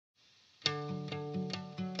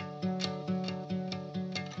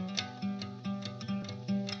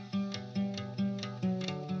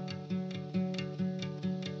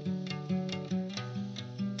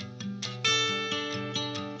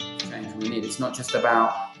It's not just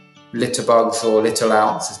about litter bugs or little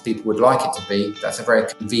outs as people would like it to be. That's a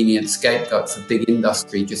very convenient scapegoat for big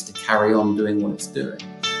industry just to carry on doing what it's doing.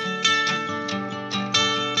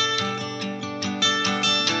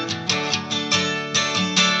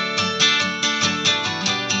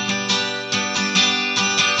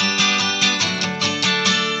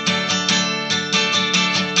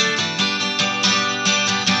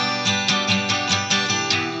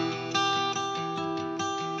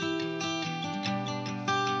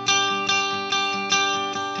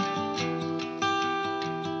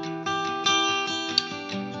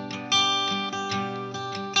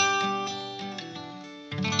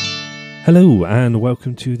 Hello and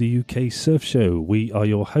welcome to the UK Surf Show. We are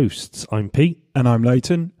your hosts. I'm Pete. And I'm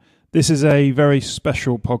Leighton. This is a very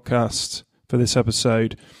special podcast for this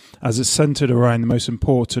episode as it's centred around the most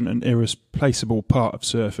important and irreplaceable part of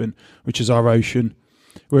surfing, which is our ocean.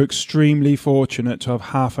 We're extremely fortunate to have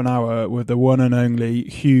half an hour with the one and only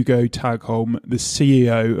Hugo Tagholm, the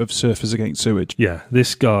CEO of Surfers Against Sewage. Yeah,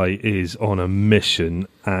 this guy is on a mission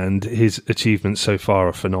and his achievements so far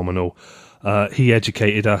are phenomenal. He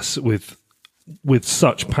educated us with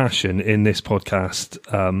such passion in this podcast.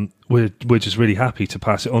 We're just really happy to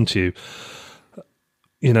pass it on to you.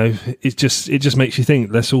 You know, it just makes you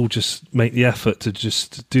think. Let's all just make the effort to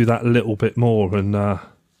just do that a little bit more. And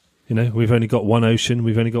you know, we've only got one ocean,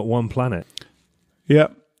 we've only got one planet.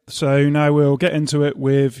 Yep. So now we'll get into it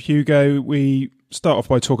with Hugo. We start off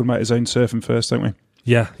by talking about his own surfing first, don't we?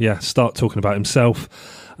 Yeah. Start talking about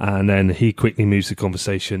himself. And then he quickly moves the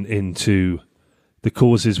conversation into the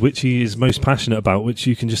causes which he is most passionate about, which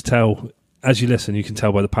you can just tell as you listen. You can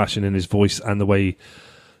tell by the passion in his voice and the way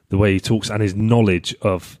he talks and his knowledge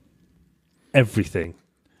of everything.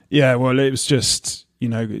 Yeah, well, it was just, you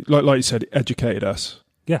know, like you said, it educated us.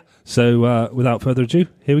 Yeah. So without further ado,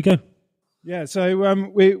 here we go. Yeah. So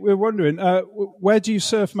we're wondering, where do you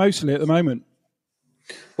surf mostly at the moment?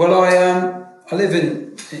 Well, I live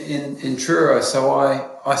in Truro, so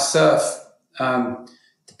I surf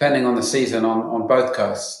depending on the season on both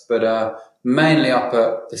coasts, but mainly up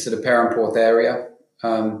at the sort of Perranporth area.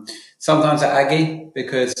 Sometimes at Aggie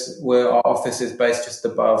because our office is based just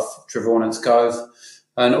above Trevornance Cove,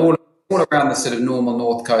 and all around the sort of normal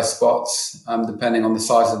north coast spots, depending on the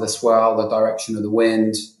size of the swell, the direction of the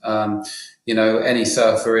wind. You know, any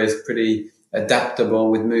surfer is pretty adaptable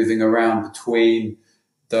with moving around between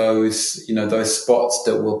those spots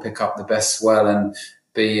that will pick up the best swell and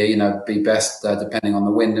be best depending on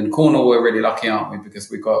the wind. And Cornwall, we're really lucky, aren't we? Because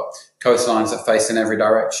we've got coastlines that face in every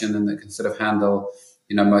direction and that can sort of handle,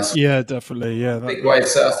 most. Yeah, definitely. Yeah. Big wave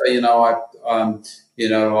surfer, I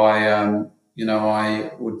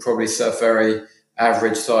would probably surf very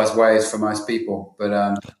average size waves for most people.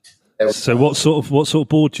 But so what sort of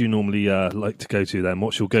board do you normally like to go to then?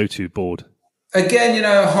 What's your go-to board? Again,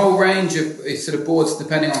 a whole range of sort of boards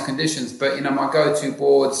depending on conditions. But, my go-to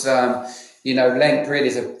boards, length really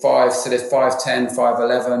is a 5'10",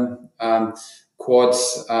 5'11",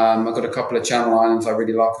 quads. I've got a couple of Channel Islands I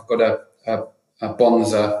really like. I've got a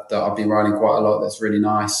Bonza that I've been riding quite a lot. That's really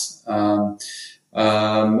nice. On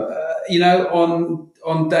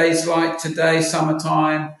days like today,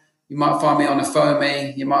 summertime, you might find me on a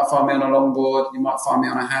foamy, you might find me on a longboard, you might find me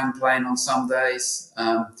on a hand plane on some days.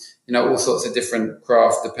 All sorts of different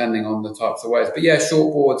craft depending on the types of waves. But yeah,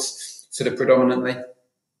 short boards sort of predominantly.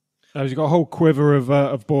 You've got a whole quiver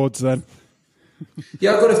of boards then.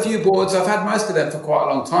 Yeah, I've got a few boards. I've had most of them for quite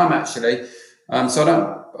a long time actually.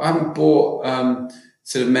 So I haven't bought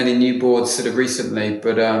sort of many new boards sort of recently,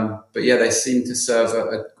 but yeah, they seem to serve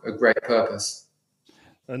a great purpose.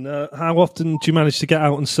 And how often do you manage to get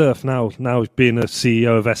out and surf now? Now being a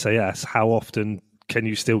CEO of SAS, how often can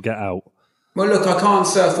you still get out? Well, look, I can't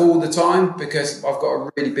surf all the time because I've got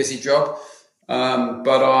a really busy job.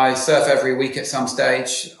 But I surf every week at some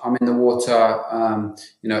stage. I'm in the water,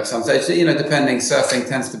 at some stage. Depending, surfing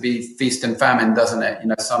tends to be feast and famine, doesn't it?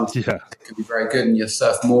 Sometimes it can be very good and you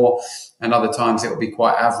surf more, and other times it will be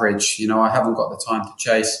quite average. I haven't got the time to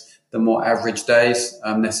chase the more average days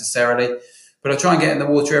necessarily. But I try and get in the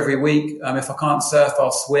water every week. If I can't surf,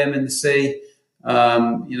 I'll swim in the sea,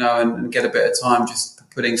 and get a bit of time just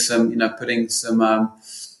putting some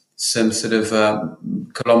sort of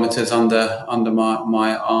kilometres under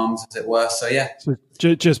my arms, as it were. So yeah. So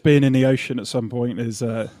just being in the ocean at some point is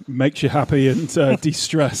makes you happy and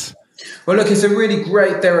de-stress. Well, look, it's a really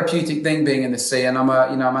great therapeutic thing being in the sea, and I'm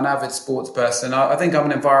an avid sports person. I think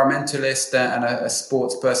I'm an environmentalist and a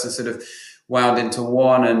sports person, sort of wound into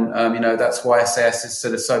one, and that's why SAS is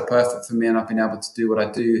sort of so perfect for me, and I've been able to do what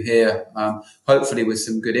I do here, hopefully with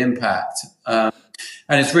some good impact.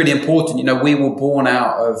 And it's really important. We were born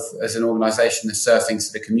out of, as an organisation, the surfing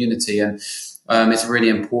sort of community, and it's really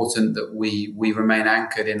important that we remain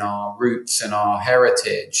anchored in our roots and our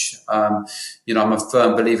heritage. I'm a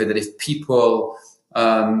firm believer that if people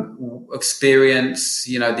experience,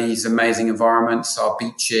 these amazing environments, our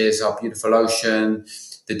beaches, our beautiful ocean,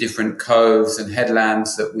 the different coves and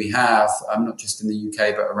headlands that we have, not just in the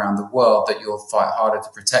UK, but around the world, that you'll fight harder to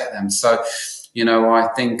protect them. So, I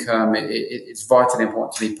think it's vitally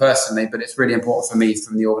important to me personally, but it's really important for me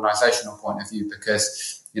from the organisational point of view,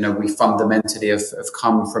 because we fundamentally have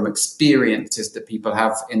come from experiences that people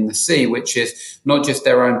have in the sea, which is not just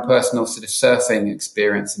their own personal sort of surfing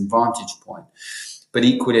experience and vantage point, but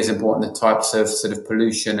equally as important, the types of sort of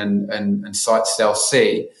pollution and sites they'll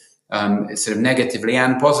see, sort of negatively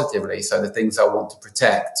and positively. So the things I want to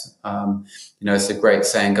protect, it's a great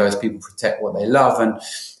saying goes, people protect what they love.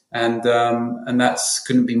 And that's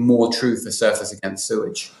couldn't be more true for Surfers Against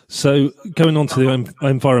Sewage. So going on to the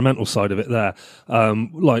environmental side of it there,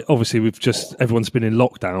 obviously everyone's been in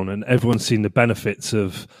lockdown and everyone's seen the benefits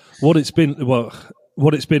of what it's been like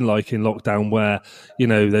in lockdown, where,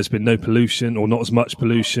 there's been no pollution or not as much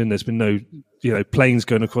pollution. There's been no, planes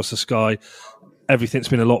going across the sky. Everything's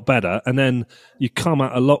been a lot better. And then you come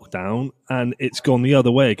out of lockdown and it's gone the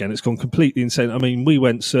other way again. It's gone completely insane. I mean, we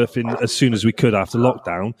went surfing as soon as we could after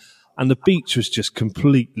lockdown, and the beach was just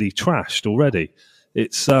completely trashed already.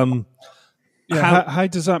 It's how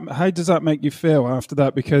does that make you feel after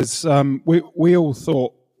that? Because we all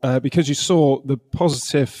thought, because you saw the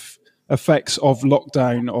positive effects of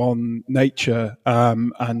lockdown on nature,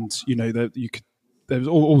 and that you could. There was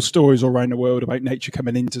all stories all around the world about nature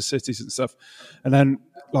coming into cities and stuff. And then,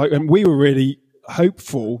 and we were really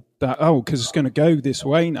hopeful that, because it's going to go this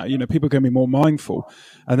way now, people are going to be more mindful.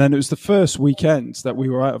 And then it was the first weekend that we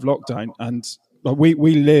were out of lockdown, and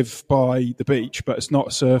we live by the beach, but it's not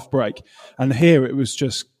a surf break. And here it was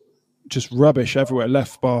just rubbish everywhere,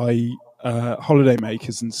 left by holiday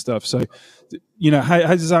makers and stuff. So,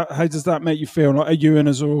 how does that make you feel? Like, are you and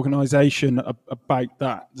as an organisation about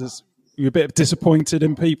that? You're a bit disappointed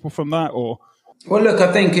in people from that, or? Well, look,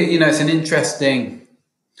 I think it's an interesting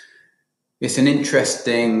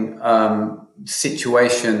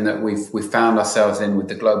situation that we've found ourselves in with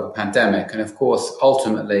the global pandemic, and of course,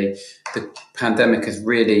 ultimately, the pandemic has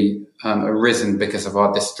really arisen because of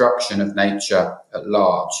our destruction of nature at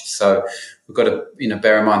large. So we've got to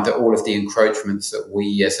bear in mind that all of the encroachments that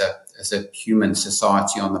we as a human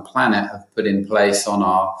society on the planet have put in place on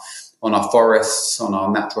our forests, on our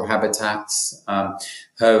natural habitats,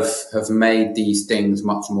 have made these things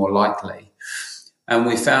much more likely. And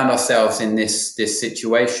we found ourselves in this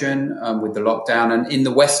situation with the lockdown, and in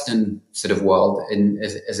the Western sort of world,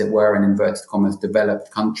 as it were, in inverted commas, developed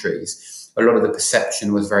countries, a lot of the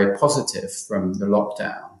perception was very positive from the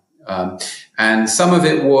lockdown. And some of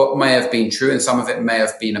it may have been true, and some of it may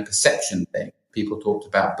have been a perception thing. People talked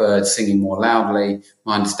about birds singing more loudly.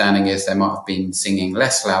 My understanding is they might have been singing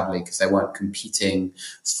less loudly because they weren't competing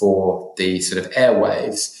for the sort of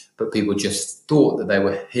airwaves, but people just thought that they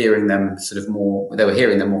were hearing them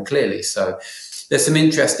more clearly. So there's some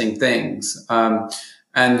interesting things.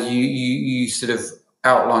 And you sort of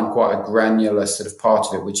outline quite a granular sort of part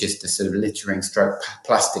of it, which is the sort of littering stroke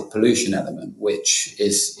plastic pollution element, which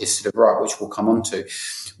is sort of right, which we'll come on to.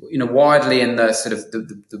 Widely in the sort of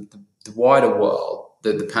the wider world,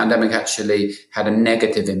 the pandemic actually had a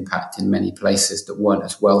negative impact in many places that weren't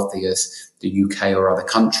as wealthy as the UK or other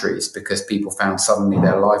countries, because people found suddenly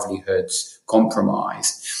their livelihoods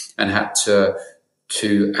compromised and had to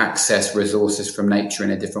access resources from nature in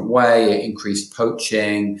a different way. It increased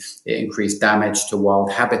poaching, it increased damage to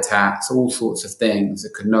wild habitats, all sorts of things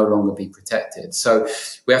that could no longer be protected. So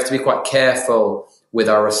we have to be quite careful with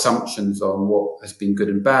our assumptions on what has been good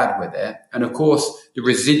and bad with it. And of course, the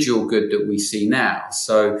residual good that we see now.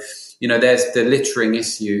 So, there's the littering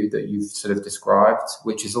issue that you've sort of described,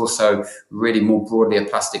 which is also really more broadly a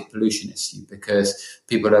plastic pollution issue, because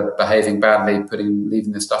people are behaving badly,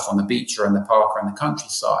 leaving the stuff on the beach or in the park or in the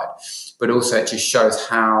countryside. But also it just shows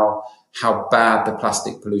how bad the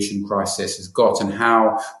plastic pollution crisis has got, and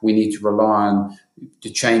how we need to rely on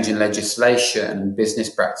the change in legislation and business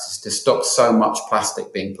practices to stop so much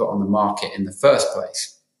plastic being put on the market in the first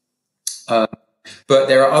place. But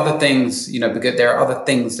there are other things, because there are other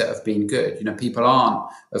things that have been good. People aren't,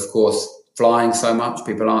 of course, flying so much.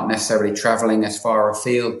 People aren't necessarily traveling as far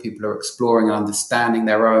afield. People are exploring and understanding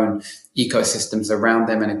their own ecosystems around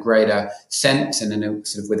them in a greater sense and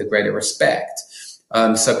with a greater respect.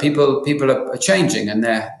 So people are changing, and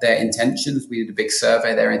their intentions. We did a big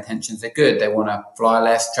survey. Their intentions are good. They want to fly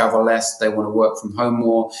less, travel less. They want to work from home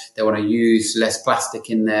more. They want to use less plastic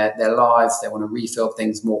in their lives. They want to refill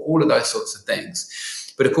things more. All of those sorts of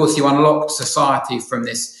things. But of course, you unlocked society from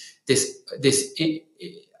this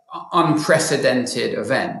unprecedented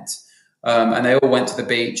event, and they all went to the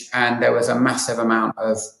beach, and there was a massive amount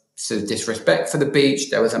of sort of disrespect for the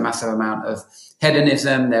beach. There was a massive amount of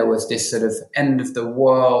hedonism. There was this sort of end of the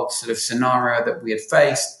world sort of scenario that we had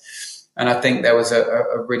faced. And I think there was a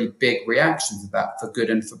really big reaction to that, for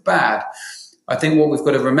good and for bad. I think what we've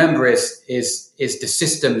got to remember is the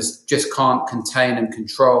systems just can't contain and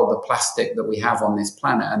control the plastic that we have on this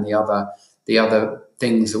planet and the other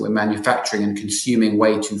things that we're manufacturing and consuming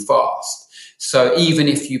way too fast. So even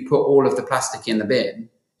if you put all of the plastic in the bin,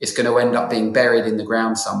 it's going to end up being buried in the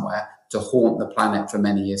ground somewhere to haunt the planet for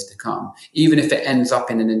many years to come. Even if it ends up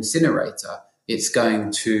in an incinerator, it's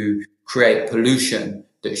going to create pollution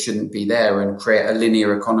that shouldn't be there and create a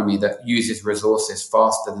linear economy that uses resources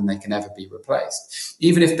faster than they can ever be replaced.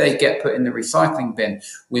 Even if they get put in the recycling bin,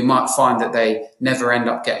 we might find that they never end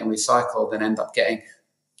up getting recycled and end up getting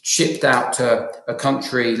shipped out to a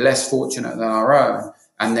country less fortunate than our own,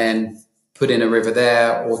 and then put in a river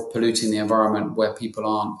there, or polluting the environment where people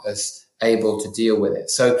aren't as able to deal with it.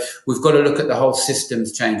 So we've got to look at the whole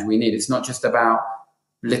systems change we need. It's not just about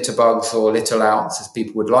litter bugs or litter outs as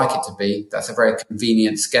people would like it to be. That's a very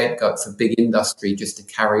convenient scapegoat for big industry just to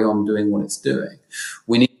carry on doing what it's doing.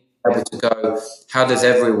 We need to be able to go, how does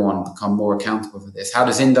everyone become more accountable for this? How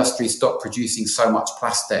does industry stop producing so much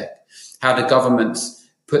plastic? How do governments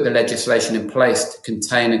put the legislation in place to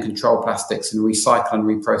contain and control plastics and recycle and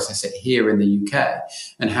reprocess it here in the UK?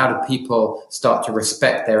 And how do people start to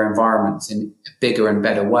respect their environments in a bigger and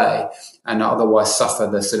better way, and otherwise suffer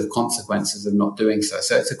the sort of consequences of not doing so?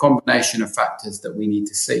 So it's a combination of factors that we need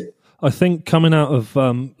to see. I think coming out of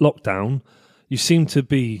lockdown, you seem to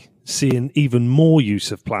be seeing even more use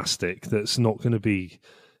of plastic that's not going to be,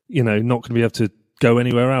 not going to be able to go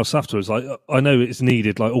anywhere else afterwards. Like, I know it's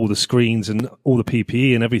needed, like all the screens and all the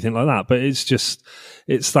PPE and everything like that, but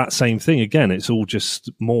it's that same thing again. It's all just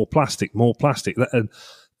more plastic. And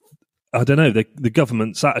I don't know, the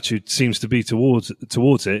government's attitude seems to be towards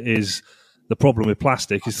it is the problem with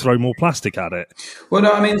plastic is throw more plastic at it. Well,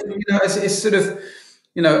 no, I mean, it's sort of,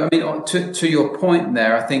 I mean, to your point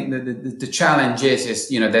there, I think the challenge is,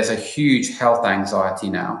 there's a huge health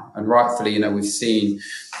anxiety now, and rightfully, we've seen,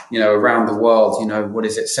 around the world,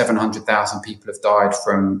 700,000 people have died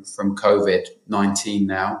from COVID-19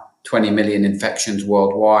 now, 20 million infections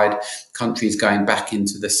worldwide, countries going back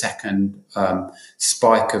into the second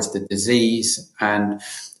spike of the disease, and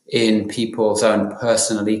in people's own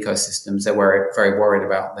personal ecosystems, they're very worried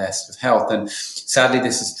about their sort of health. And sadly,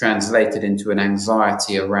 this is translated into an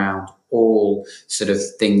anxiety around all sort of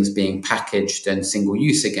things being packaged and single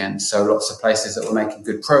use again. So lots of places that were making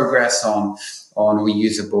good progress on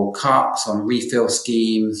reusable cups, on refill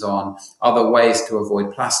schemes, on other ways to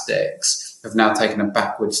avoid plastics, have now taken a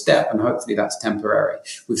backward step, and hopefully that's temporary.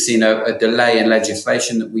 We've seen a delay in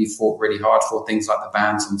legislation that we fought really hard for, things like the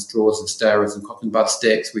bans on straws and stirrers and cotton bud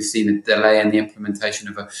sticks. We've seen a delay in the implementation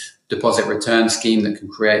of a deposit return scheme that can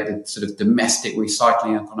create the sort of domestic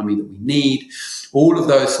recycling economy that we need. All of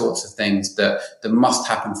those sorts of things that must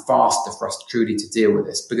happen faster for us truly to deal with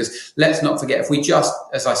this. Because let's not forget, if we just,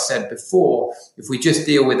 as I said before, if we just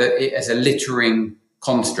deal with it as a littering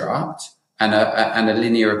construct and a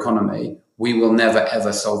linear economy, we will never,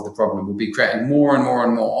 ever solve the problem. We'll be creating more and more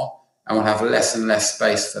and more, and we'll have less and less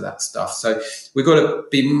space for that stuff. So we've got to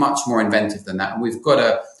be much more inventive than that. And we've got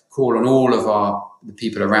to call on all of the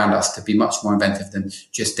people around us to be much more inventive than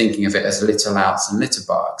just thinking of it as litter outs and litter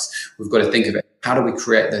bugs. We've got to think of it, how do we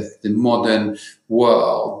create the modern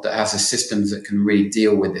world that has the systems that can really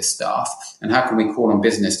deal with this stuff? And how can we call on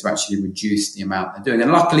business to actually reduce the amount they're doing?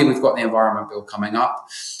 And luckily, we've got the Environment Bill coming up.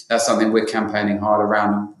 That's something we're campaigning hard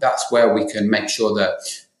around. And that's where we can make sure that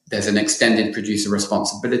there's an extended producer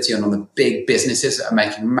responsibility on all the big businesses that are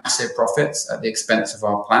making massive profits at the expense of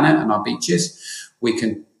our planet and our beaches. We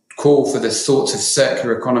can call for the sorts of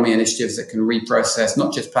circular economy initiatives that can reprocess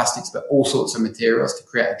not just plastics, but all sorts of materials to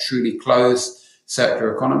create a truly closed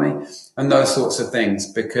circular economy and those sorts of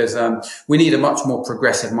things, because we need a much more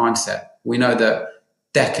progressive mindset. We know that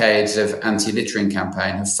decades of anti-littering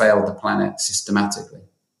campaign have failed the planet systematically.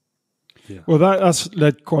 Yeah. Well, that's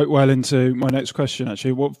led quite well into my next question,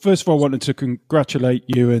 actually. Well, first of all, I wanted to congratulate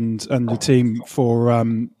you and the team for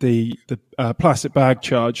the plastic bag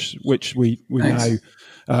charge, which we now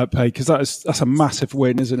pay, because that's a massive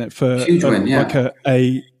win, isn't it? For huge win, yeah. Like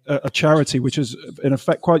a a charity which is in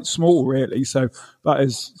effect quite small, really. So that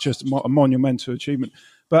is just a monumental achievement.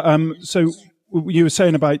 But so you were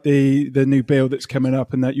saying about the new bill that's coming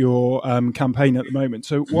up and that you're campaigning at the moment.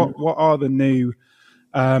 So what are the new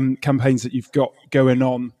campaigns that you've got going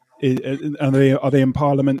on? Are they in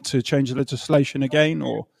Parliament to change the legislation again,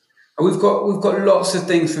 or? We've got lots of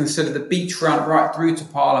things from sort of the beachfront right through to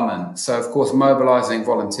Parliament. So of course, mobilising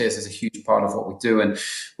volunteers is a huge part of what we do, and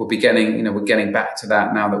we'll be we're getting back to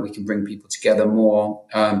that now that we can bring people together more.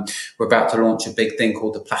 We're about to launch a big thing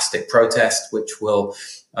called the Plastic Protest, which will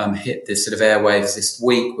hit this sort of airwaves this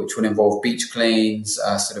week, which will involve beach cleans,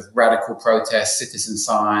 sort of radical protests, citizen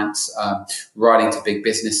science, writing to big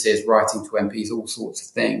businesses, writing to MPs, all sorts of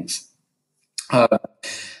things.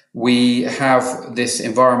 We have this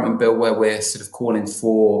environment bill where we're sort of calling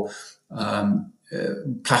for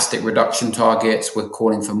plastic reduction targets. We're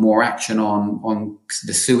calling for more action on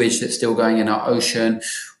the sewage that's still going in our ocean.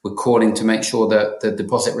 We're calling to make sure that the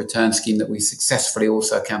deposit return scheme that we successfully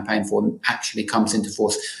also campaigned for actually comes into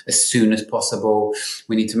force as soon as possible.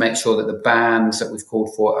 We need to make sure that the bans that we've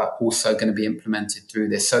called for are also going to be implemented through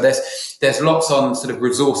this. So there's lots on sort of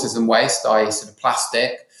resources and waste, i.e. sort of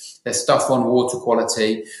plastic. There's stuff on water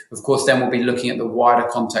quality. Of course, then we'll be looking at the wider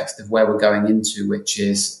context of where we're going into, which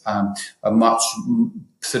is a much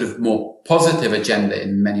sort of more positive agenda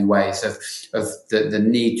in many ways of the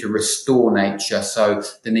need to restore nature. So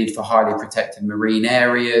the need for highly protected marine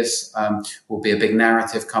areas will be a big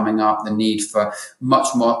narrative coming up. The need for much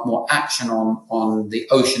more action on the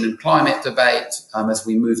ocean and climate debate as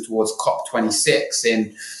we move towards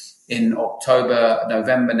COP26 in October,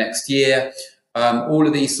 November next year. All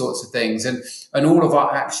of these sorts of things. And all of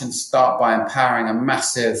our actions start by empowering a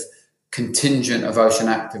massive contingent of ocean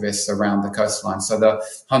activists around the coastline. So the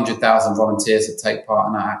 100,000 volunteers that take part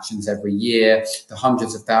in our actions every year, the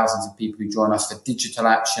hundreds of thousands of people who join us for digital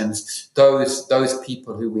actions, those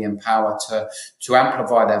people who we empower to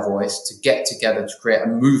amplify their voice, to get together, to create a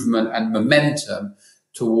movement and momentum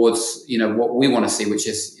towards, what we want to see, which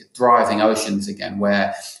is thriving oceans again,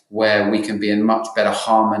 where we can be in much better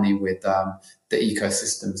harmony with the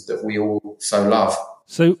ecosystems that we all so love.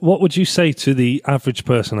 So what would you say to the average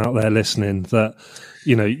person out there listening that,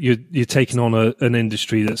 you're taking on an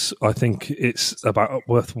industry that's, I think it's about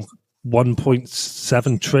worth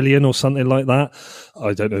 1.7 trillion or something like that.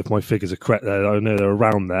 I don't know if my figures are correct there. I know they're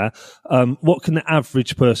around there. What can the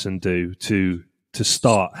average person do to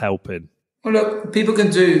start helping? Well, look, people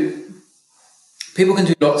can do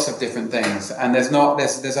lots of different things, and there's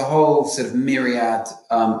a whole sort of myriad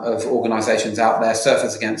of organisations out there,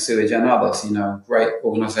 Surfers Against Sewage and others, great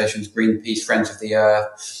organisations, Greenpeace, Friends of the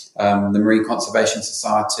Earth, the Marine Conservation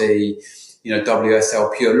Society,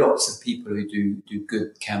 WSL Pure, lots of people who do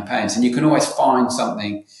good campaigns, and you can always find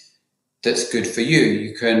something that's good for you.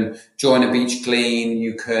 You can join a beach clean,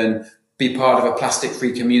 you can be part of a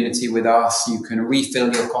plastic-free community with us. You can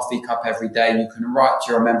refill your coffee cup every day. You can write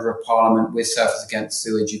to your Member of Parliament with Surfers Against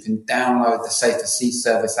Sewage. You can download the Safer Sea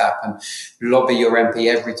Service app and lobby your MP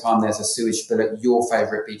every time there's a sewage spill at your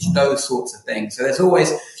favourite beach, those sorts of things. So there's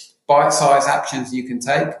always bite-sized actions you can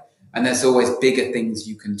take, and there's always bigger things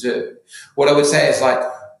you can do. What I would say is,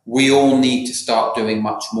 we all need to start doing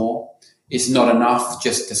much more. It's not enough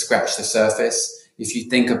just to scratch the surface. If you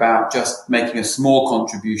think about just making a small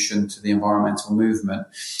contribution to the environmental movement,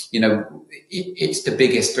 it's the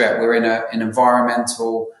biggest threat. We're in an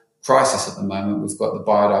environmental crisis at the moment. We've got the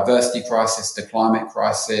biodiversity crisis, the climate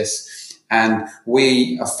crisis, and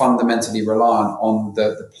we are fundamentally reliant on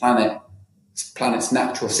the planet's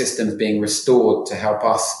natural systems being restored to help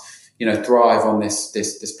us, thrive on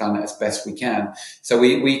this planet as best we can. So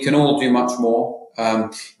we can all do much more.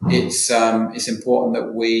 It's important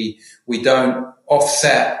that we don't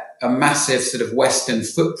offset a massive sort of Western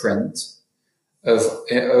footprint of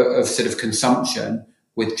sort of consumption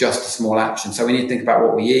with just a small action. So we need to think about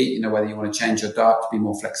what we eat, whether you want to change your diet to be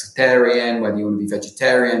more flexitarian, whether you want to be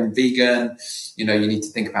vegetarian, vegan, you need to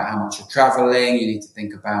think about how much you're traveling, you need to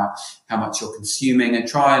think about how much you're consuming, and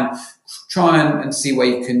try and see where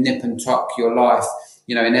you can nip and tuck your life,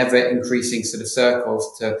 in ever increasing sort of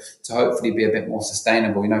circles to hopefully be a bit more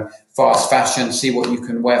sustainable. Fast fashion, see what you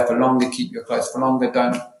can wear for longer, keep your clothes for longer,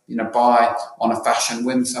 don't, buy on a fashion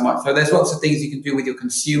whim so much. So there's lots of things you can do with your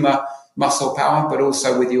consumer muscle power, but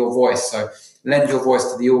also with your voice. So lend your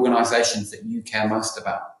voice to the organisations that you care most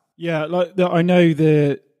about. Yeah, I know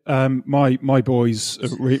that my boys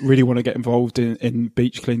really want to get involved in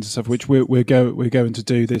beach cleans and stuff, which we're going to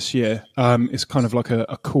do this year. It's kind of like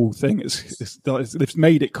a cool thing. They've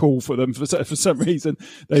made it cool for them for some reason.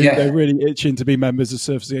 They're really itching to be members of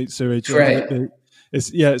Surfers Against Sewage. Great.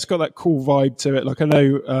 it's got that cool vibe to it. Like I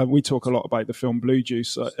know we talk a lot about the film Blue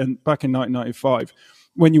Juice, and back in 1995,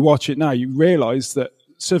 when you watch it now, you realise that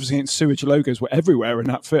Surfers Against Sewage logos were everywhere in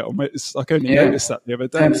that film. It's like I only noticed that the other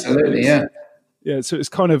day. Absolutely, yeah. Yeah, so it's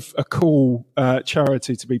kind of a cool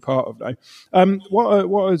charity to be part of now. What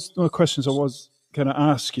was the questions I was going to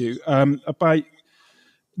ask you about?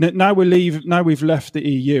 Now we've left the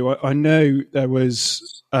EU. I know there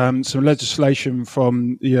was some legislation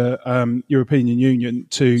from the European Union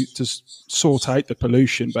to sort out the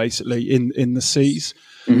pollution basically in the seas,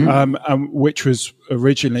 which was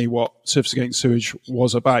originally what Surfers Against Sewage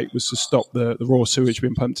was about, was to stop the raw sewage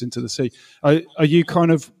being pumped into the sea. Are you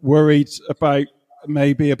kind of worried about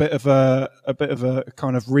maybe a bit of a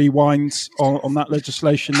kind of rewind on that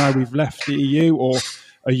legislation now we've left the EU, or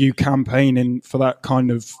are you campaigning for that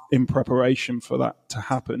kind of in preparation for that to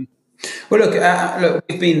happen? Well, look,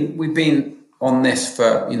 we've been on this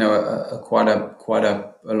for quite a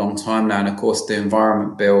long time now, and of course the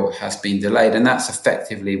Environment Bill has been delayed, and that's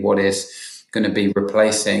effectively what is going to be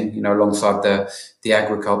replacing, alongside the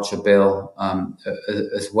Agriculture Bill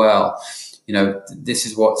as well. This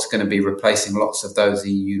is what's going to be replacing lots of those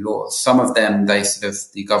EU laws. Some of them,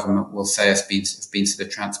 the government will say have been sort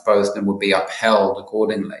of transposed and will be upheld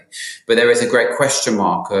accordingly. But there is a great question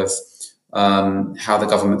mark of how the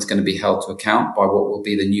government's going to be held to account by what will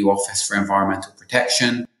be the new Office for Environmental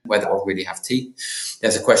Protection, whether it will really have teeth.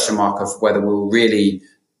 There's a question mark of whether we'll really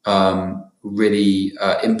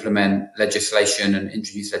implement legislation and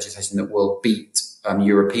introduce legislation that will beat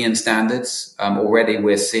European standards. Already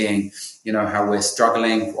we're seeing, how we're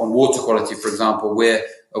struggling on water quality. For example, we're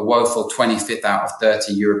a woeful 25th out of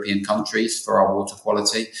 30 European countries for our water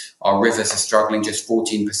quality. Our rivers are struggling. Just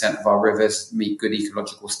 14% of our rivers meet good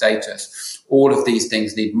ecological status. All of these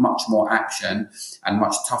things need much more action and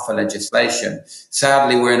much tougher legislation.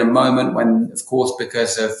 Sadly, we're in a moment when, of course,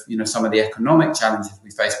 because of, some of the economic challenges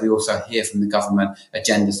we face, we also hear from the government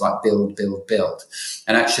agendas like build, build, build.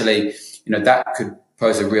 And actually, that could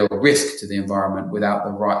pose a real risk to the environment without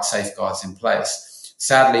the right safeguards in place.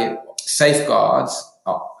 Sadly, safeguards,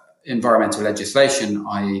 environmental legislation,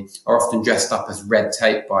 i.e., are often dressed up as red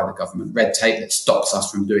tape by the government, red tape that stops us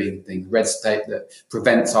from doing things, red tape that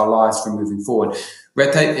prevents our lives from moving forward.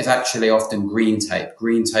 Red tape is actually often green tape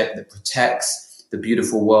that protects the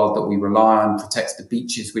beautiful world that we rely on, protects the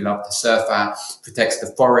beaches we love to surf at, protects the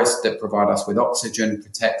forests that provide us with oxygen,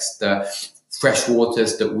 protects the fresh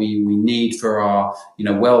waters that we need for our,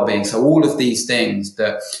 well-being. So all of these things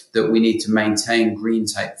that we need to maintain green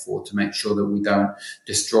tape for, to make sure that we don't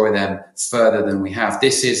destroy them further than we have.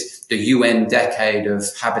 This is the UN decade of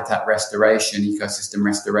habitat restoration, ecosystem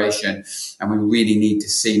restoration. And we really need to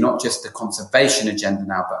see not just the conservation agenda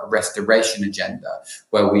now, but a restoration agenda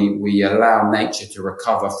where we allow nature to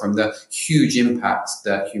recover from the huge impacts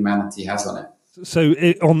that humanity has on it. So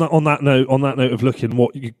on that note of looking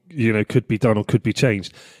what could be done or could be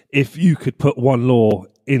changed, if you could put one law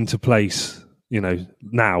into place,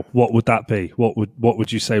 now, what would that be? What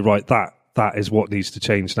would you say? Right, that is what needs to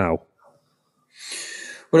change now.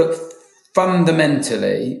 Well,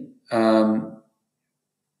 fundamentally,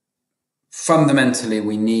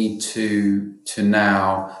 we need to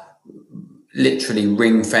now literally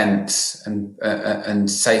ring fence and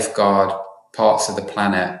safeguard parts of the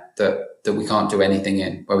planet that we can't do anything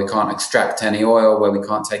in, where we can't extract any oil, where we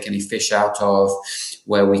can't take any fish out of,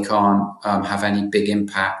 where we can't have any big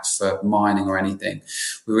impacts for mining or anything.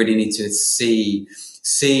 We really need to see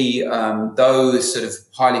those sort of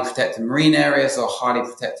highly protected marine areas or highly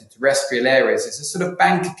protected terrestrial areas as a sort of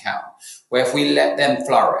bank account, where if we let them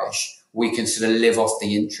flourish, we can sort of live off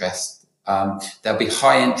the interest. There'll be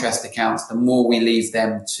high interest accounts. The more we leave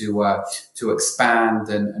them to expand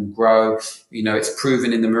and grow, it's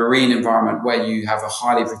proven in the marine environment where you have a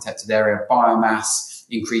highly protected area, biomass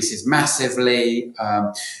increases massively.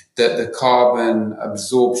 The carbon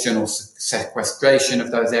absorption or sequestration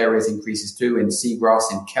of those areas increases too, in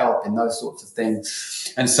seagrass, in kelp, in those sorts of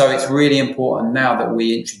things. And so it's really important now that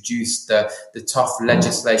we introduce the tough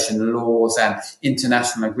legislation, laws and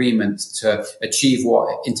international agreements to achieve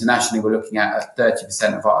what internationally we're looking at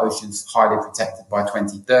 30% of our oceans highly protected by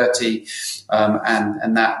 2030.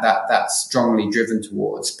 And that's strongly driven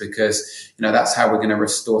towards, because, that's how we're going to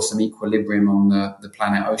restore some equilibrium on the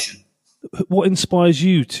planet ocean. What inspires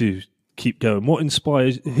you to keep going? Who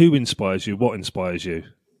inspires you? What inspires you?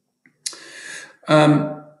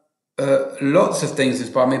 Lots of things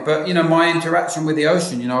inspire me, but my interaction with the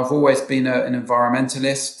ocean. I've always been an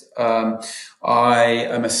environmentalist. I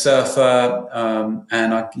am a surfer,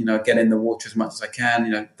 and I get in the water as much as I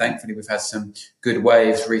can. Thankfully we've had some good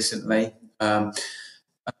waves recently.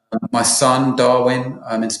 My son Darwin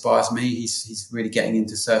inspires me. He's really getting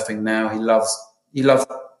into surfing now. He loves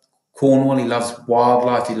Cornwall. He loves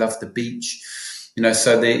wildlife. He loves the beach.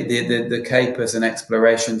 So the capers and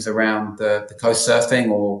explorations around the coast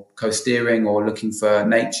surfing or coast steering or looking for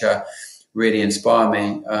nature really inspire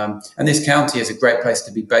me. And this county is a great place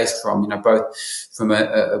to be based from, both from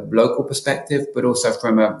a local perspective, but also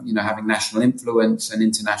from having national influence and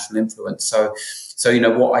international influence. So,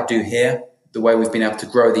 what I do here, the way we've been able to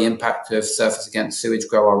grow the impact of Surfers Against Sewage,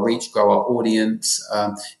 grow our reach, grow our audience,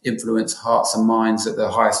 influence hearts and minds at the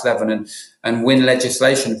highest level, and win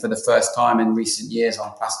legislation for the first time in recent years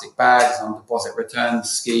on plastic bags, on deposit return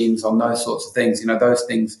schemes, on those sorts of things. Those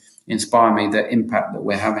things inspire me, the impact that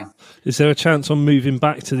we're having. Is there a chance on moving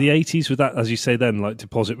back to the 80s with that, as you say then, like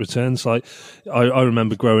deposit returns? Like I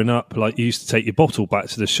remember growing up, like you used to take your bottle back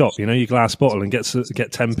to the shop, your glass bottle, and get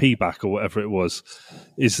 10p back or whatever it was.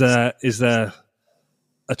 Is there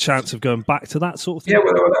a chance of going back to that sort of thing? Yeah,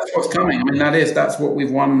 well, that's what's coming. I mean, that's what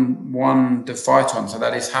we've won the fight on. So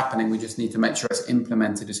that is happening. We just need to make sure it's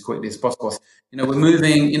implemented as quickly as possible. We're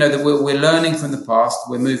moving. We're learning from the past.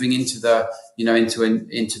 We're moving into the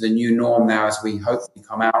into the new norm now as we hopefully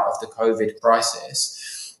come out of the COVID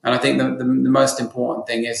crisis. And I think the most important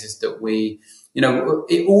thing is that we.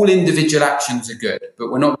 All individual actions are good, but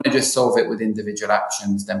we're not going to just solve it with individual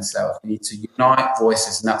actions themselves. We need to unite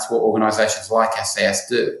voices, and that's what organisations like SAS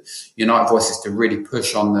do. Unite voices to really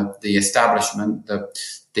push on the establishment, the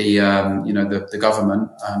government,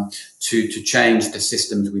 to change the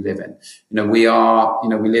systems we live in. We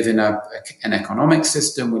live in an economic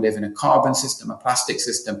system, we live in a carbon system, a plastic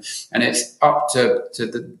system, and it's up to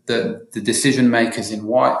the decision makers in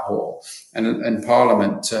Whitehall and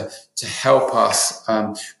Parliament to help us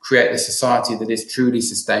create a society that is truly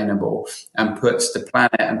sustainable and puts the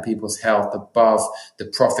planet and people's health above the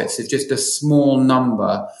profits. It's just a small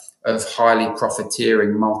number of highly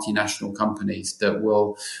profiteering multinational companies that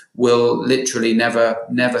will literally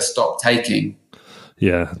never stop taking.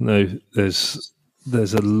 Yeah, no, there's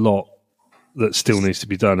a lot that still needs to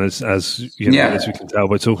be done, as we can tell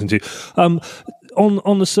by talking to you.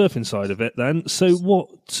 On the surfing side of it, then, so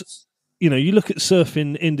what? You look at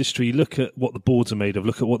surfing industry, you look at what the boards are made of,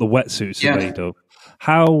 look at what the wetsuits are made of.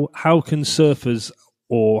 How can surfers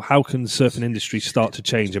or how can surfing industry start to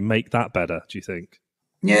change and make that better, do you think?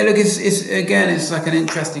 Yeah, look, it's like an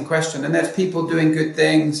interesting question, and there's people doing good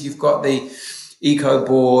things. You've got the Eco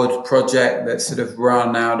Board project that's sort of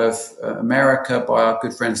run out of America by our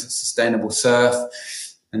good friends at Sustainable Surf,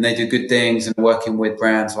 and they do good things and working with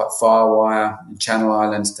brands like Firewire and Channel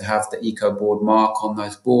Islands to have the Eco Board mark on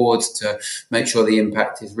those boards to make sure the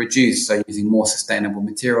impact is reduced. So using more sustainable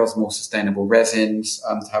materials, more sustainable resins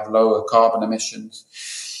to have lower carbon emissions.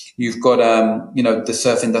 You've got the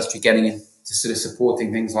surf industry getting in to sort of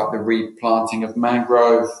supporting things like the replanting of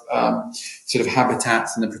mangrove sort of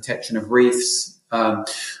habitats and the protection of reefs.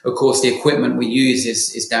 Of course, the equipment we use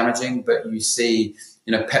is damaging, but you see,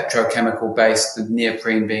 petrochemical based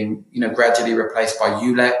neoprene being, gradually replaced by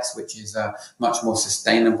Ulex, which is a much more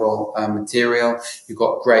sustainable material. You've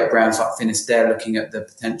got great brands like Finisterre looking at the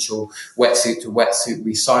potential wetsuit to wetsuit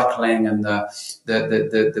recycling and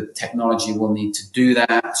the technology we'll need to do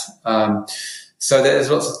that. So there's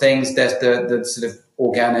lots of things. There's the sort of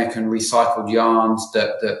organic and recycled yarns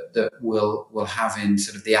that we'll have in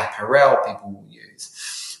sort of the apparel people will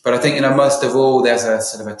use. But I think, most of all, there's a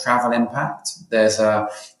sort of a travel impact. There's a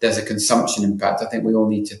consumption impact. I think we all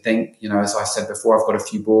need to think, as I said before, I've got a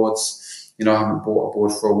few boards. I haven't bought a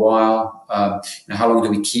board for a while. How long do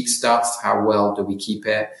we keep stuff? How well do we keep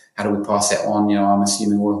it? How do we pass it on? I'm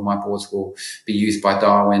assuming all of my boards will be used by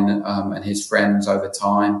Darwin and his friends over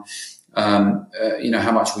time.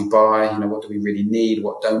 How much we buy, what do we really need?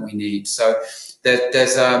 What don't we need? So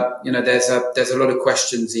there's a lot of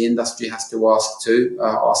questions the industry has to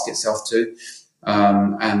ask itself too,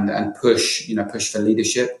 and push for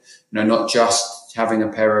leadership, not just having a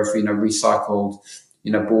pair of, recycled,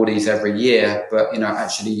 boardies every year, but,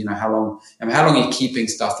 actually, how long you're keeping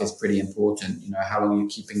stuff is pretty important. How long you're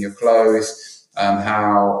keeping your clothes,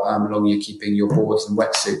 how long you're keeping your boards and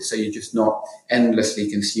wetsuits. So you're just not endlessly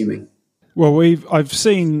consuming. Well, I've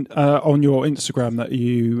seen on your Instagram that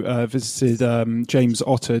you visited James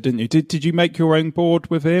Otter, didn't you? Did you make your own board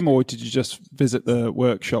with him, or did you just visit the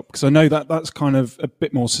workshop? Because I know that's kind of a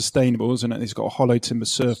bit more sustainable, isn't it? He's got a hollow timber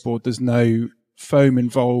surfboard. There's no foam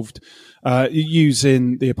involved.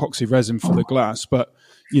 Using the epoxy resin for the glass, but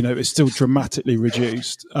it's still dramatically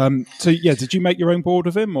reduced. Did you make your own board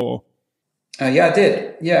with him, or? Yeah, I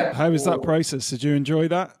did. Yeah. How was that process? Did you enjoy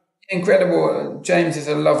that? Incredible. James is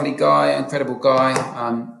a lovely guy, incredible guy.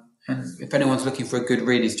 if anyone's looking for a good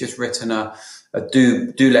read, he's just written a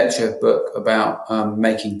do lecture book about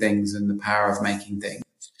making things and the power of making things,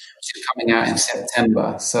 which is coming out in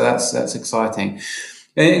September. So that's exciting.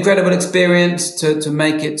 An incredible experience to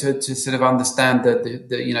make it to sort of understand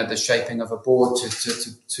the shaping of a board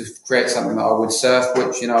to create something that I would surf,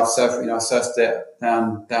 which I've surfed it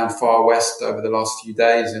down far west over the last few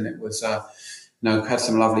days, and it was had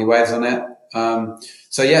some lovely waves on it.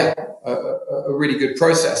 So yeah, a really good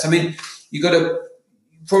process. I mean, what you got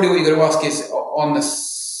to ask is, on the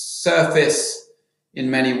surface,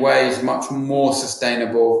 in many ways, much more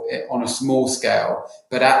sustainable on a small scale,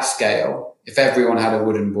 but at scale, if everyone had a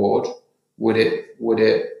wooden board, would it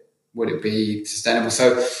be sustainable?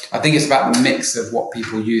 So I think it's about the mix of what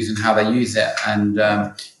people use and how they use it. And,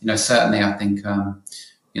 certainly I think,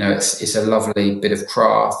 it's a lovely bit of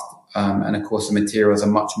craft. And of course the materials are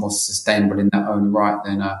much more sustainable in their own right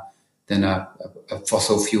than a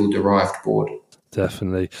fossil fuel derived board.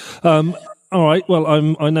 Definitely. All right. Well,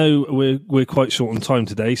 I know we're quite short on time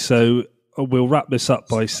today, so we'll wrap this up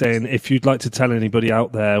by saying, if you'd like to tell anybody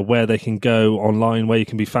out there where they can go online, where you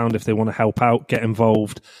can be found if they want to help out, get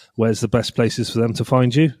involved, where's the best places for them to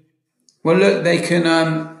find you? Well, look, they can.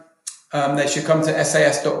 They should come to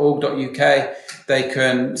sas.org.uk. They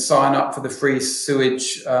can sign up for the free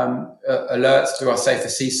sewage alerts through our Safer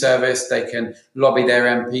Sea service. They can lobby their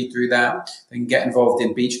MP through that. They can get involved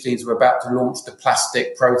in beach cleans. We're about to launch the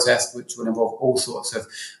plastic protest, which will involve all sorts of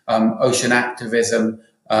ocean activism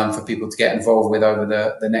for people to get involved with over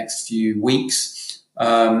the next few weeks.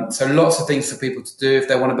 So lots of things for people to do. If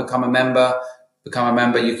they want to become a member,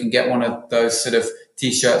 you can get one of those sort of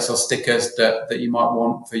T-shirts or stickers that you might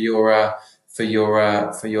want for your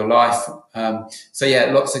life. So yeah,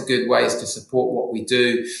 lots of good ways to support what we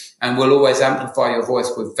do, and we'll always amplify your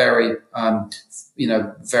voice. We're very,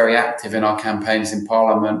 very active in our campaigns in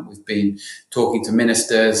Parliament. We've been talking to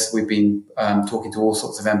ministers. We've been talking to all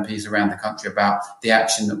sorts of MPs around the country about the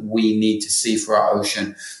action that we need to see for our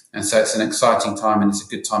ocean. And so it's an exciting time, and it's a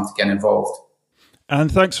good time to get involved.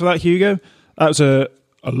 And thanks for that, Hugo. That was a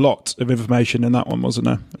lot of information in that one, wasn't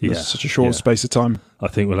there? It was such a short space of time. I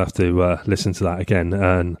think we'll have to listen to that again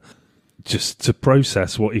and just to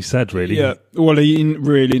process what he said, really. Yeah, well, he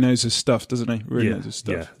really knows his stuff, doesn't he? Really knows his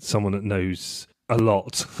stuff. Yeah, someone that knows a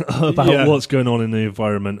lot about what's going on in the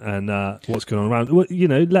environment and what's going on around. Well,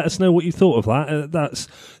 let us know what you thought of that.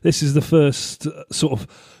 This is the first sort of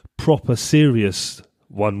proper serious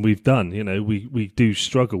one we've done. We do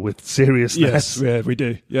struggle with seriousness. Yes, yeah, we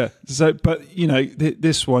do. Yeah. So, but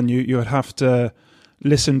this one you would have to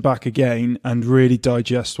listen back again and really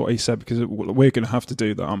digest what he said, because we're going to have to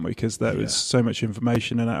do that, aren't we? Because there is so much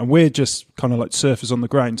information in it, and we're just kind of like surfers on the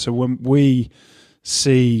ground. So when we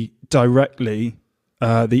see directly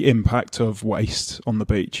the impact of waste on the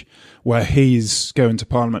beach, where he's going to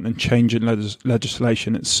Parliament and changing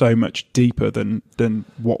legislation, it's so much deeper than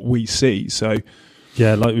what we see. So.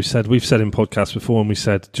 Yeah, like we've said in podcasts before, and we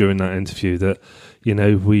said during that interview that,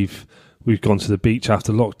 we've gone to the beach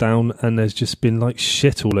after lockdown and there's just been like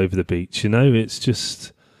shit all over the beach, it's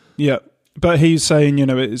just... Yeah, but he's saying,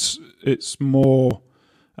 it's more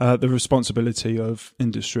the responsibility of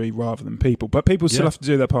industry rather than people. But people still have to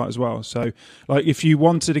do their part as well. So, like, if you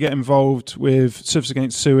wanted to get involved with Surfers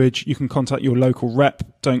Against Sewage, you can contact your local rep.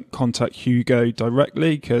 Don't contact Hugo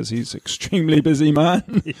directly, because he's an extremely busy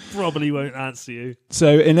man. He probably won't answer you. So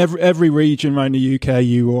in every region around the UK,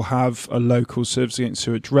 you will have a local Surfers Against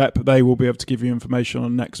Sewage rep. They will be able to give you information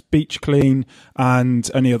on next beach clean and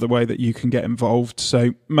any other way that you can get involved.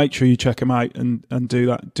 So make sure you check them out and do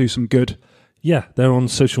that. Do some good. Yeah, they're on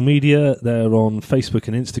social media. They're on Facebook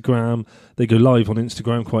and Instagram. They go live on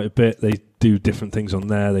Instagram quite a bit. They do different things on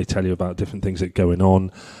there. They tell you about different things that are going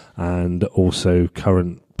on and also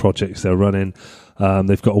current projects they're running.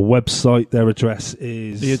 They've got a website. Their address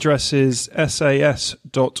is... The address is sas.org.uk.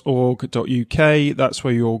 That's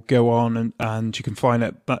where you'll go on and you can find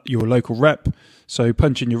it at your local rep. So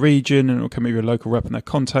punch in your region and it'll come with your local rep and their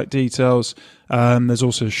contact details. There's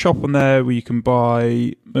also a shop on there where you can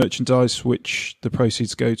buy merchandise, which the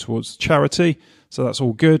proceeds go towards charity. So that's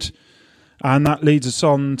all good. And that leads us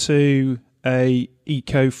on to a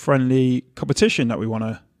eco-friendly competition that we want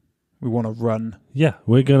to run. Yeah,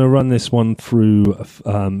 we're going to run this one through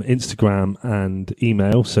Instagram and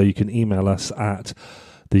email. So you can email us at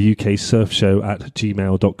the UK Surf Show at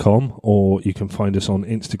gmail.com, or you can find us on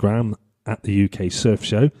Instagram at the UK Surf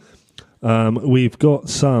Show. We've got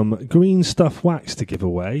some green stuff wax to give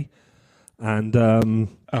away, and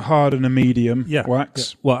a hard and a medium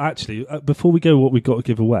wax. Yeah. Well, actually, before we go, what we've got to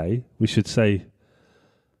give away, we should say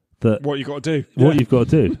that what you got to do. What you've got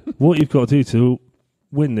to do. What you've got to do to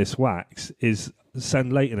win this wax is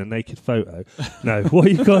send Leighton a naked photo. No,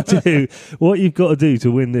 what you've got to do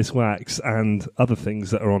to win this wax and other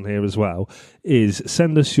things that are on here as well is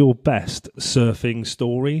send us your best surfing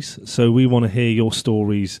stories. So we want to hear your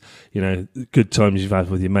stories, good times you've had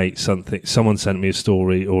with your mates. Someone sent me a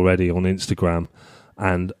story already on Instagram,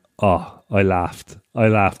 and I laughed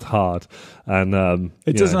hard. And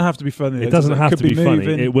it doesn't have to be funny. It doesn't have to be funny.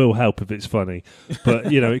 moving. It will help if it's funny.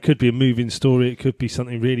 But it could be a moving story. It could be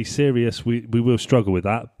something really serious. We will struggle with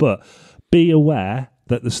that. But be aware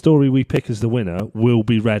that the story we pick as the winner will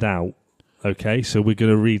be read out. Okay, so we're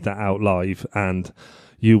going to read that out live, and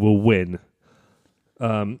you will win.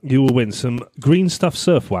 You will win some green stuff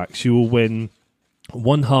surf wax. You will win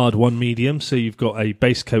one hard, one medium. So you've got a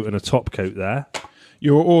base coat and a top coat there.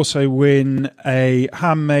 You'll also win a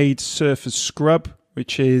handmade surfer's scrub,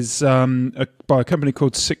 which is by a company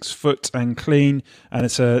called 6 Foot and Clean, and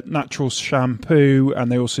it's a natural shampoo,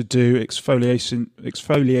 and they also do exfoliating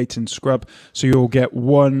scrub. So you'll get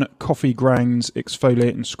one coffee grounds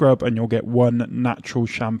exfoliating scrub, and you'll get one natural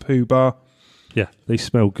shampoo bar. Yeah, they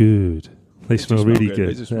smell good. They smell really good.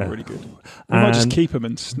 They just smell really good. We might just keep them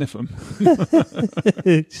and sniff them.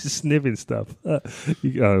 Just sniffing stuff. I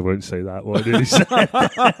won't say that one.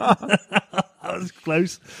 That was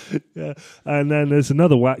close. Yeah. And then there's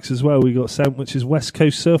another wax as well we got sent, which is West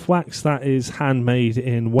Coast Surf Wax. That is handmade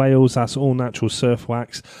in Wales. That's all natural surf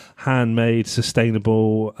wax, handmade,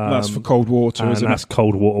 sustainable. That's for cold water, isn't it? That's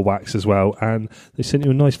cold water wax as well. And they sent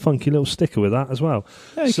you a nice funky little sticker with that as well.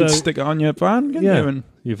 Yeah, you could stick it on your van, couldn't you? And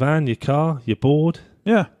your van, your car, your board.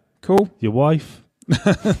 Yeah, cool. Your wife.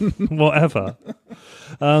 Whatever.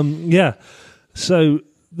 So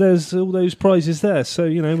there's all those prizes there. So,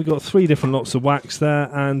 we've got 3 different lots of wax there,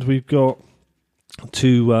 and we've got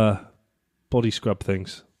 2 body scrub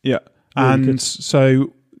things. Yeah. Really and good.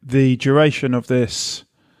 So the duration of this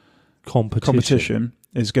competition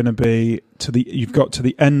is going to be you've got to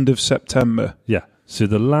the end of September. Yeah. So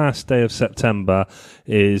the last day of September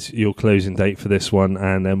is your closing date for this one,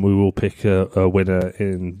 and then we will pick a winner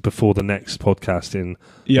before the next podcast in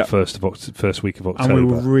the first week of October. And we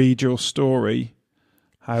will read your story.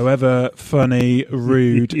 However funny,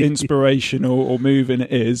 rude, inspirational or moving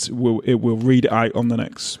it is, we'll read it out on the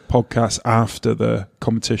next podcast after the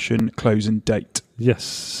competition closing date. Yes,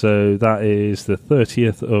 so that is the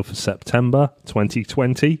 30th of September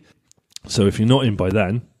 2020. So if you're not in by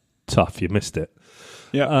then, tough, you missed it.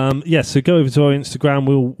 Yeah. So go over to our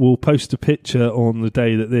Instagram. We'll post a picture on the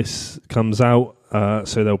day that this comes out.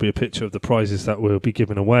 So there'll be a picture of the prizes that we'll be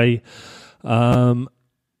giving away.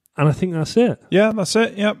 And I think that's it. Yeah, that's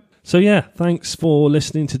it. Yep. So, thanks for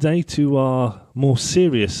listening today to our more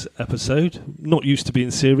serious episode. Not used to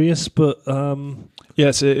being serious, but...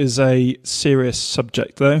 Yes, it is a serious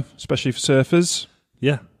subject, though, especially for surfers.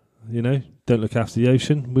 Yeah, don't look after the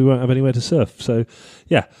ocean, we won't have anywhere to surf. So,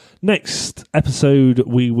 next episode,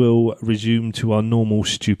 we will resume to our normal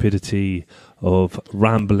stupidity of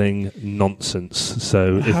rambling nonsense.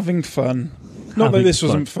 So having fun. Not that this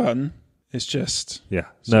wasn't fun. It's just... Yeah.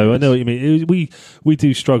 No, I know what you mean. We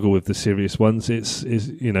do struggle with the serious ones. It's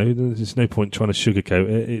there's no point trying to sugarcoat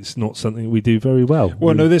it. It's not something we do very well.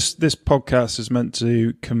 Well, no, this podcast is meant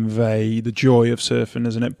to convey the joy of surfing,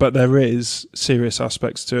 isn't it? But there is serious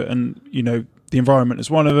aspects to it. And, the environment is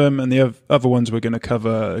one of them. And the other ones we're going to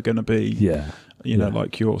cover are going to be...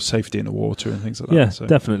 like your safety in the water and things like that. Yeah, so.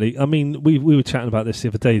 Definitely. I mean, we were chatting about this the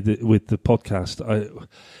other day with the podcast.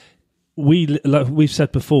 Like we've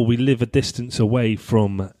said before, we live a distance away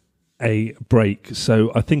from a break.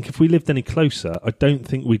 So I think if we lived any closer, I don't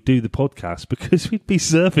think we'd do the podcast because we'd be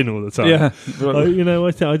surfing all the time. Yeah.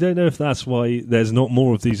 I don't know if that's why there's not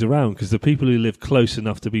more of these around, because the people who live close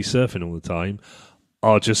enough to be surfing all the time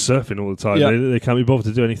are just surfing all the time. Yeah. They can't be bothered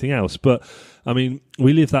to do anything else. But, I mean,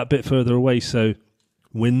 we live that bit further away, so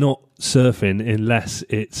we're not surfing unless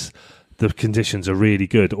it's... the conditions are really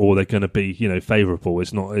good, or they're going to be, favourable.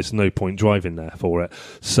 It's no point driving there for it.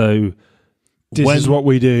 So this is what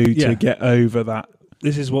we do to get over that.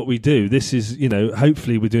 This is what we do. This is,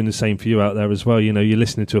 hopefully we're doing the same for you out there as well. You're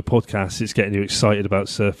listening to a podcast. It's getting you excited about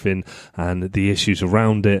surfing and the issues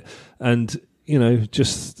around it, and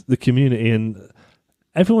just the community, and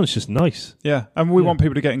everyone's just nice. Yeah, and we want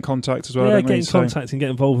people to get in contact as well. Yeah, get in contact and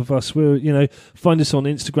get involved with us. We're, find us on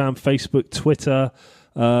Instagram, Facebook, Twitter.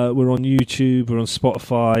 We're on YouTube, we're on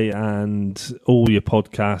Spotify and all your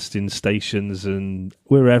podcasting stations, and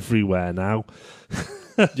we're everywhere now.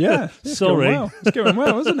 Yeah, sorry. It's going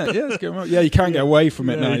well, isn't it? Yeah, it's going well. Yeah, you can't get away from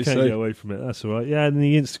it now. You can't get away from it. That's all right. Yeah, and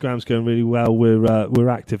the Instagram's going really well. We're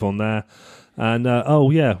active on there, and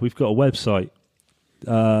we've got a website.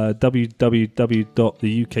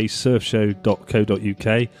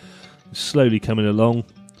 www.theuksurfshow.co.uk. Slowly coming along.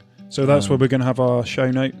 So that's where we're going to have our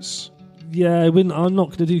show notes. Yeah, I'm not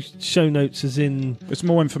going to do show notes as in... It's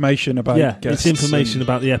more information about guests. It's information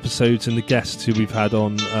about the episodes and the guests who we've had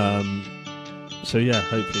on. So yeah,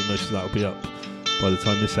 hopefully most of that will be up by the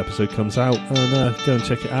time this episode comes out. And go and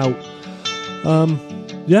check it out. I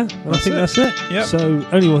think that's it. Yep. So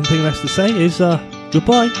only one thing left to say is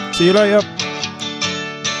goodbye. See you later.